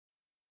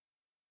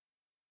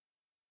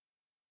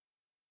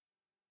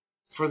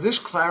For this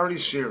Clarity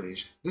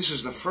series, this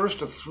is the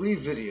first of 3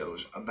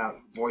 videos about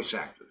voice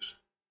actors.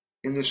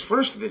 In this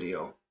first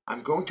video,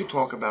 I'm going to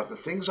talk about the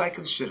things I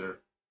consider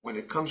when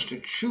it comes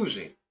to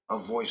choosing a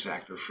voice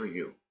actor for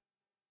you.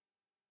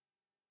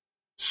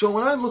 So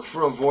when I look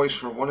for a voice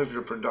for one of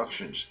your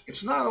productions,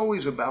 it's not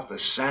always about the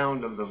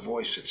sound of the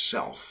voice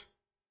itself.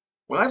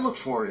 What I look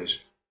for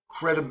is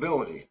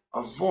credibility,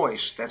 a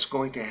voice that's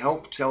going to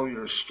help tell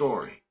your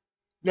story.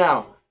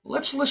 Now,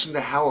 let's listen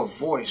to how a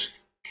voice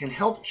can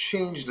help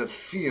change the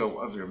feel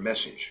of your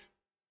message.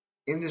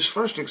 In this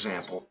first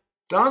example,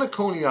 Donna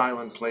Coney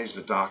Island plays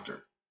the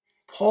doctor.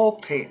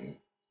 Payton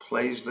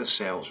plays the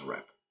sales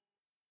rep.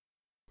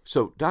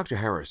 So, Dr.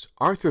 Harris,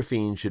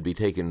 arthrofine should be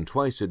taken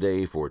twice a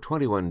day for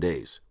 21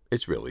 days.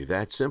 It's really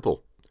that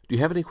simple. Do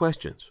you have any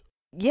questions?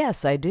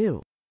 Yes, I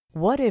do.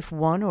 What if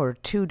 1 or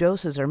 2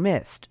 doses are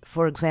missed?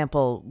 For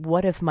example,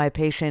 what if my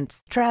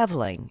patient's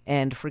traveling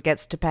and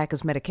forgets to pack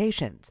his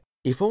medications?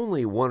 If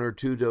only 1 or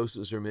 2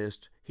 doses are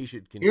missed, he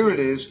should continue. Here it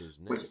is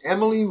with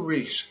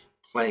Rees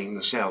playing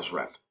the sales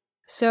rep.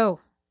 So,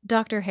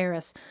 Dr.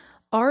 Harris,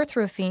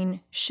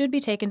 arthrofine should be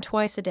taken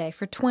twice a day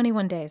for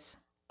 21 days.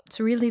 It's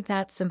really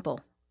that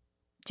simple.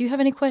 Do you have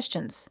any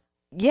questions?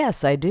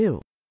 Yes, I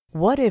do.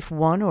 What if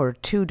 1 or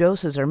 2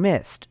 doses are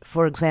missed?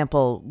 For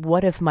example,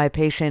 what if my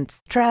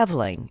patient's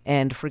traveling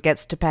and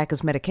forgets to pack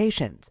his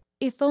medications?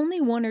 If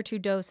only 1 or 2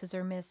 doses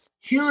are missed.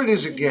 Here it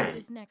is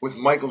again with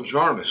Michael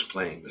Jarmus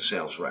playing the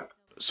sales rep.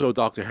 So,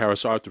 Dr.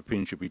 Harris,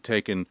 arthrofine should be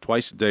taken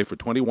twice a day for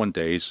 21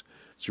 days.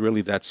 It's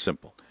really that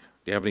simple.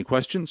 Do you have any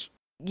questions?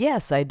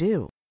 Yes, I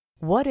do.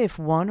 What if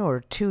 1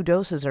 or 2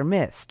 doses are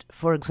missed?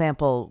 For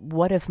example,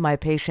 what if my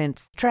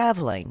patient's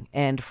traveling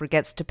and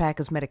forgets to pack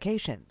his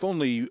medications? If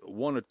only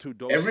 1 or 2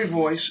 doses. Every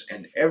voice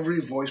and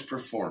every voice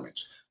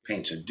performance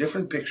paints a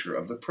different picture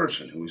of the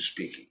person who is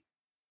speaking.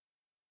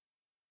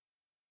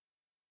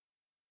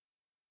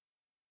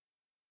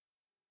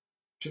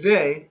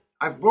 Today,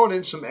 I've brought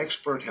in some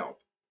expert help.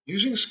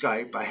 Using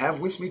Skype, I have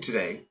with me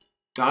today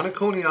Donna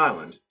Coney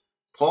Island,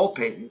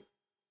 Payton,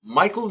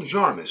 Michael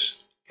Jarmus,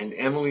 and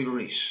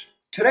Rees.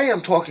 Today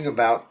I'm talking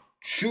about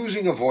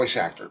choosing a voice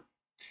actor.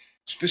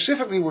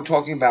 Specifically, we're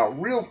talking about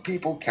real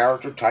people,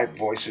 character type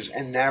voices,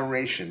 and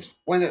narrations.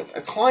 When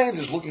a client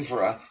is looking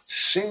for a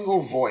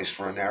single voice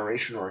for a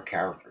narration or a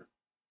character,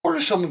 what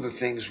are some of the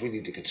things we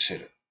need to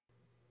consider?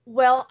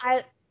 Well,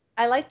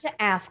 I like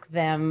to ask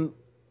them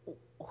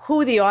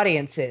who the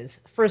audience is,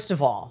 first of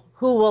all.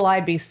 Who will I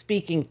be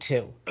speaking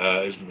to?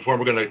 Is the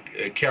performer going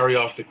to carry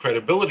off the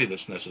credibility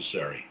that's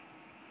necessary?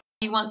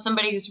 You want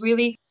somebody who's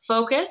really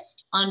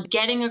focused on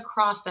getting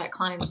across that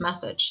client's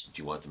message.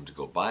 Do you want them to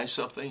go buy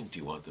something? Do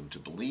you want them to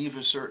believe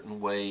a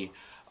certain way?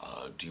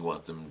 Do you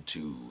want them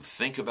to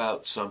think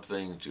about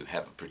something, to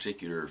have a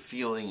particular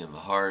feeling in the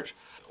heart,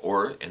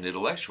 or an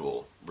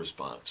intellectual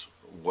response?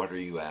 What are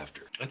you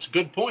after? That's a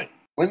good point.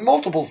 When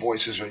multiple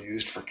voices are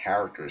used for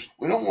characters,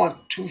 we don't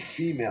want 2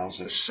 females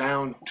that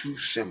sound too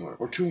similar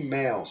or 2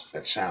 males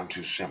that sound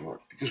too similar,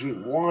 because we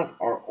want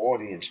our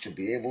audience to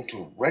be able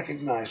to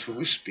recognize who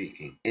is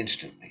speaking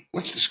instantly.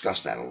 Let's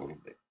discuss that a little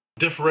bit.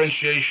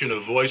 Differentiation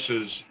of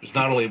voices is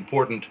not only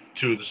important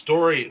to the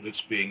story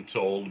that's being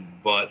told,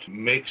 but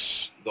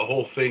makes the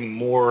whole thing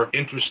more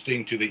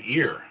interesting to the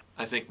ear.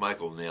 I think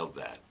Michael nailed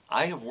that.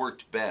 I have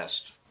worked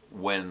best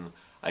when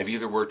I've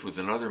either worked with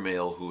another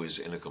male who is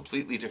in a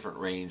completely different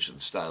range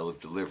and style of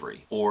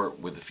delivery, or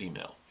with a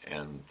female.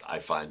 And I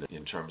find that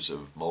in terms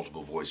of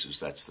multiple voices,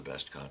 that's the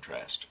best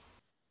contrast.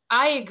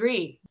 I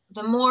agree.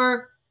 The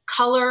more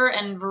color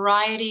and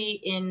variety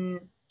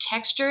in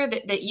texture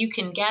that you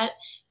can get,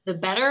 the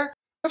better.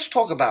 Let's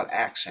talk about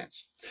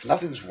accents.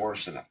 Nothing's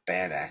worse than a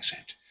bad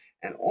accent.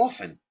 And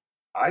often,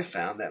 I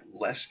found that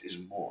less is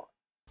more.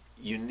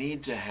 You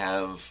need to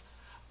have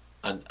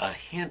a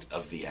hint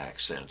of the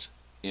accent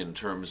in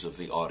terms of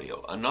the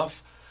audio.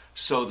 Enough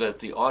so that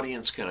the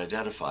audience can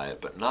identify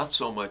it, but not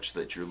so much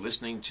that you're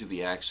listening to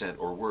the accent,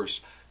 or worse,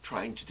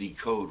 trying to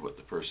decode what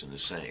the person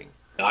is saying.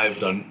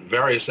 I've done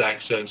various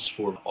accents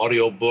for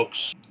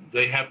audiobooks.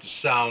 They have to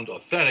sound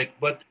authentic,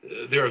 but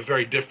they're a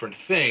very different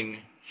thing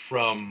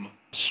from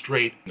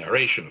straight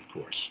narration, of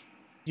course.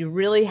 You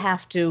really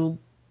have to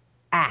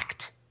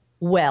act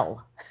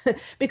well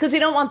because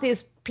you don't want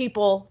these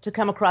people to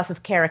come across as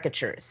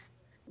caricatures.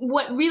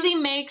 What really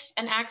makes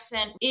an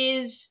accent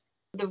is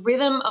the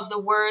rhythm of the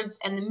words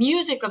and the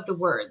music of the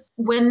words.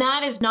 When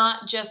that is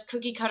not just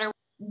cookie cutter,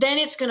 then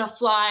it's going to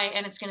fly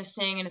and it's going to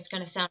sing and it's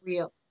going to sound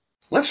real.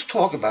 Let's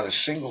talk about a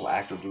single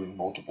actor doing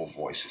multiple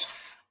voices.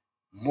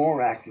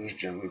 More actors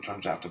generally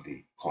turns out to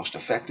be cost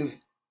effective,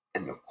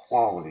 and the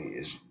quality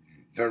is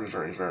very,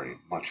 very, very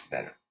much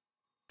better.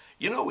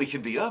 You know, we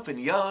can be up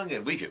and young,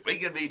 and we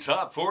can be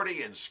top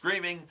 40 and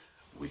screaming.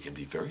 We can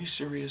be very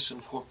serious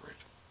and corporate.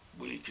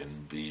 We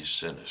can be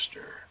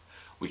sinister.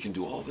 We can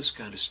do all this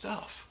kind of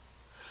stuff.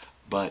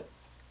 But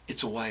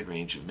it's a wide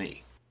range of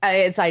me.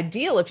 It's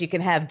ideal if you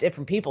can have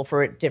different people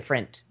for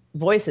different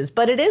voices,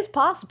 but it is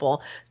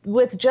possible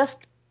with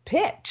just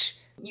pitch.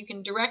 You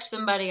can direct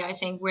somebody, I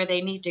think, where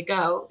they need to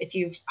go if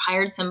you've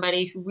hired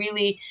somebody who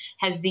really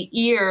has the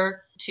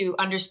ear to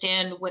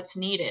understand what's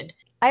needed.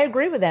 I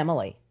agree with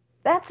Emily.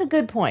 That's a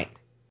good point.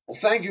 Well,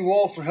 thank you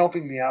all for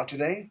helping me out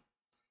today.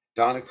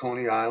 Donna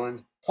Coney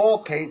Island,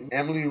 Paul Payton,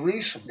 Emily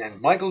Rees,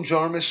 and Michael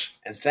Jarmus,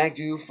 and thank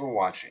you for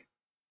watching.